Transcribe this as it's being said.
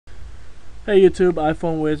Hey YouTube,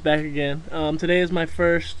 iPhone Wiz back again. Today is my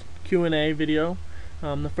first Q&A video.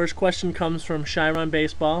 The first question comes from Chiron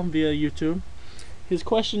Baseball via YouTube. His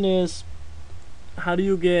question is, how do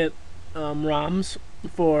you get ROMs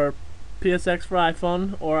for PSX for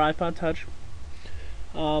iPhone or iPod Touch?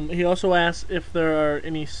 He also asks if there are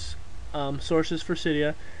any sources for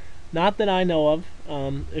Cydia. Not that I know of.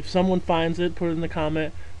 If someone finds it, put it in the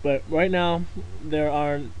comment. But right now, there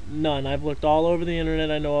are none. I've looked all over the internet.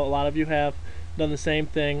 I know a lot of you have done the same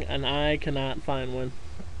thing, and I cannot find one.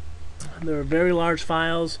 They're very large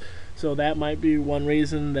files, so that might be one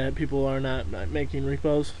reason that people are not making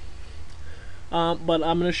repos. But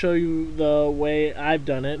I'm going to show you the way I've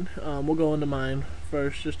done it. We'll go into mine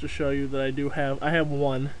first, just to show you that I have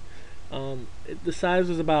one. The size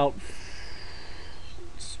is about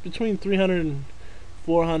between 300 and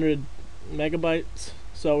 400 megabytes.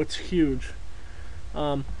 So it's huge.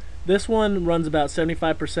 This one runs about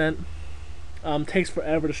 75%. Takes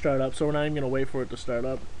forever to start up, so we're not even going to wait for it to start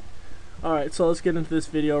up. Alright, so let's get into this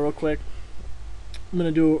video real quick. I'm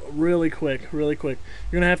going to do it really quick. You're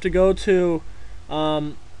going to have to go to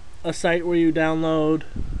a site where you download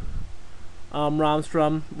ROMs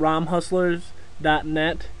from.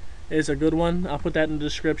 romhustlers.net is a good one. I'll put that in the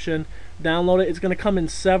description. Download it. It's going to come in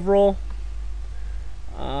several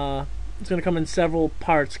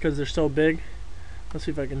parts because they're so big. Let's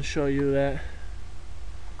see if I can show you that.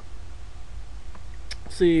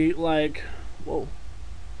 See, like, whoa,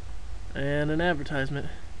 and an advertisement.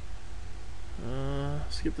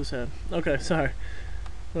 Skip this ad. Okay, sorry,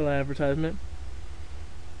 little advertisement.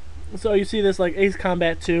 So you see this, like, Ace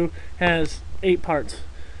Combat 2 has 8 parts.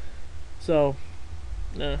 So,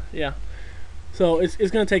 yeah. So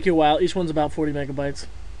it's gonna take you a while. Each one's about 40 megabytes.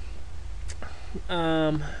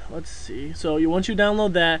 Let's see. So once you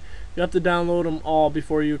download that, you have to download them all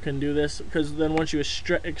before you can do this, because then once you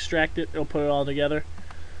extract it, it'll put it all together.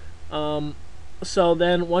 So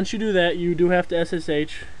then once you do that, you do have to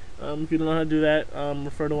SSH. If you don't know how to do that,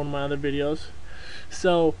 refer to one of my other videos.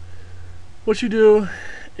 So what you do,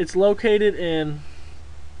 it's located in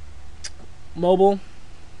mobile,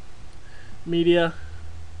 media,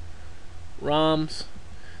 ROMs.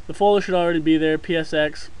 The folder should already be there,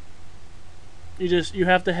 PSX. You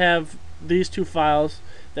have to have these two files,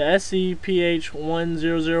 the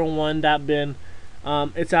scph1001.bin.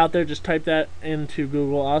 It's out there. Just type that into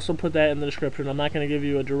Google. I'll also put that in the description. I'm not going to give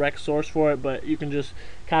you a direct source for it, but you can just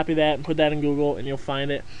copy that and put that in Google and you'll find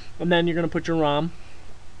it. And then you're going to put your ROM.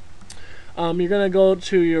 You're going to go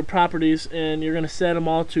to your properties and you're going to set them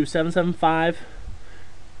all to 775,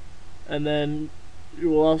 and then you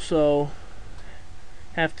will also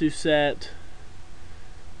have to set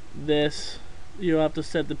this. You'll have to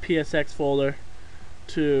set the PSX folder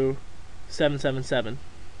to 777.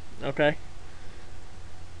 Okay?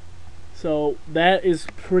 So that is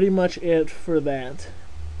pretty much it for that.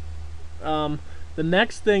 The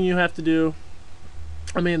next thing you have to do,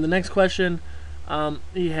 the next question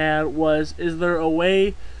he had was, is there a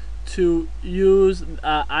way to use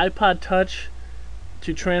iPod Touch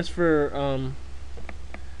to transfer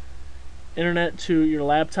internet to your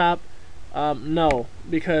laptop? No,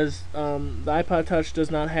 because the iPod Touch does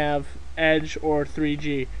not have Edge or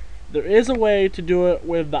 3G. There is a way to do it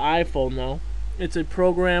with the iPhone though. It's a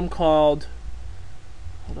program called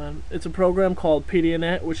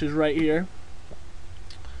PDNet, which is right here.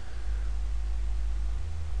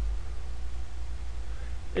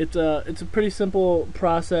 It's a pretty simple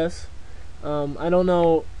process. I don't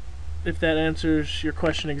know if that answers your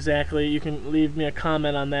question exactly. You can leave me a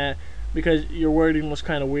comment on that, because your wording was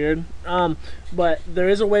kind of weird. But there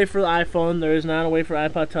is a way for the iPhone. There is not a way for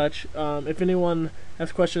iPod Touch. If anyone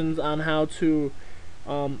has questions on how to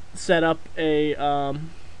set up a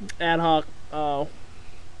ad hoc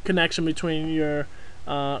connection between your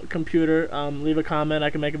computer, leave a comment. I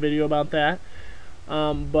can make a video about that.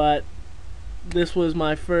 But this was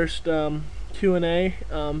my first Q&A.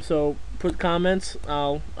 So put comments.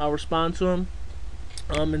 I'll respond to them.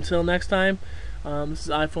 Until next time. This is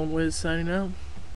iPhone Wiz signing out.